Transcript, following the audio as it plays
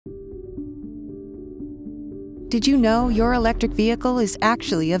Did you know your electric vehicle is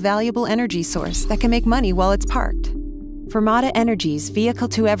actually a valuable energy source that can make money while it's parked? Fermata Energy's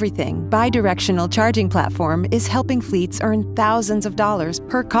vehicle-to-everything, bidirectional charging platform is helping fleets earn thousands of dollars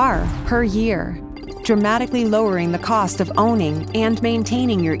per car per year, dramatically lowering the cost of owning and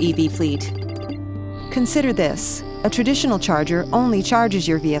maintaining your EV fleet. Consider this. A traditional charger only charges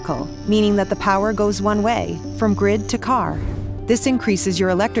your vehicle, meaning that the power goes one way, from grid to car. This increases your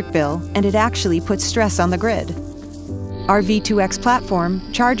electric bill, and it actually puts stress on the grid. Our V2X platform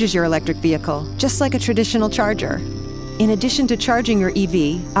charges your electric vehicle, just like a traditional charger. In addition to charging your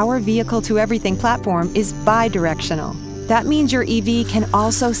EV, our vehicle-to-everything platform is bidirectional. That means your EV can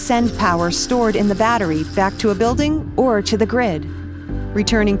also send power stored in the battery back to a building or to the grid.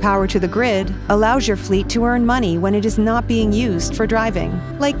 Returning power to the grid allows your fleet to earn money when it is not being used for driving,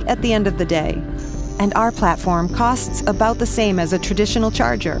 like at the end of the day. And our platform costs about the same as a traditional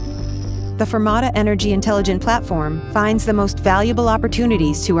charger. The Fermata Energy Intelligent Platform finds the most valuable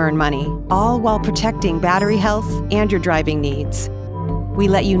opportunities to earn money, all while protecting battery health and your driving needs. We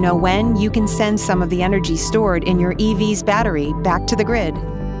let you know when you can send some of the energy stored in your EV's battery back to the grid,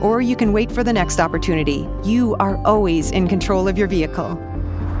 or you can wait for the next opportunity. You are always in control of your vehicle.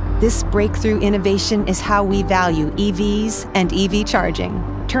 This breakthrough innovation is how we value EVs and EV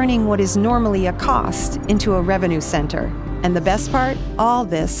charging, turning what is normally a cost into a revenue center. And the best part? All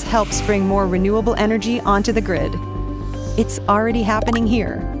this helps bring more renewable energy onto the grid. It's already happening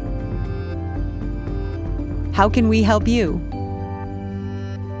here. How can we help you?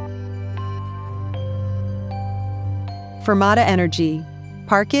 Fermata Energy.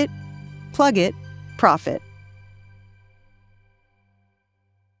 Park it, plug it, profit.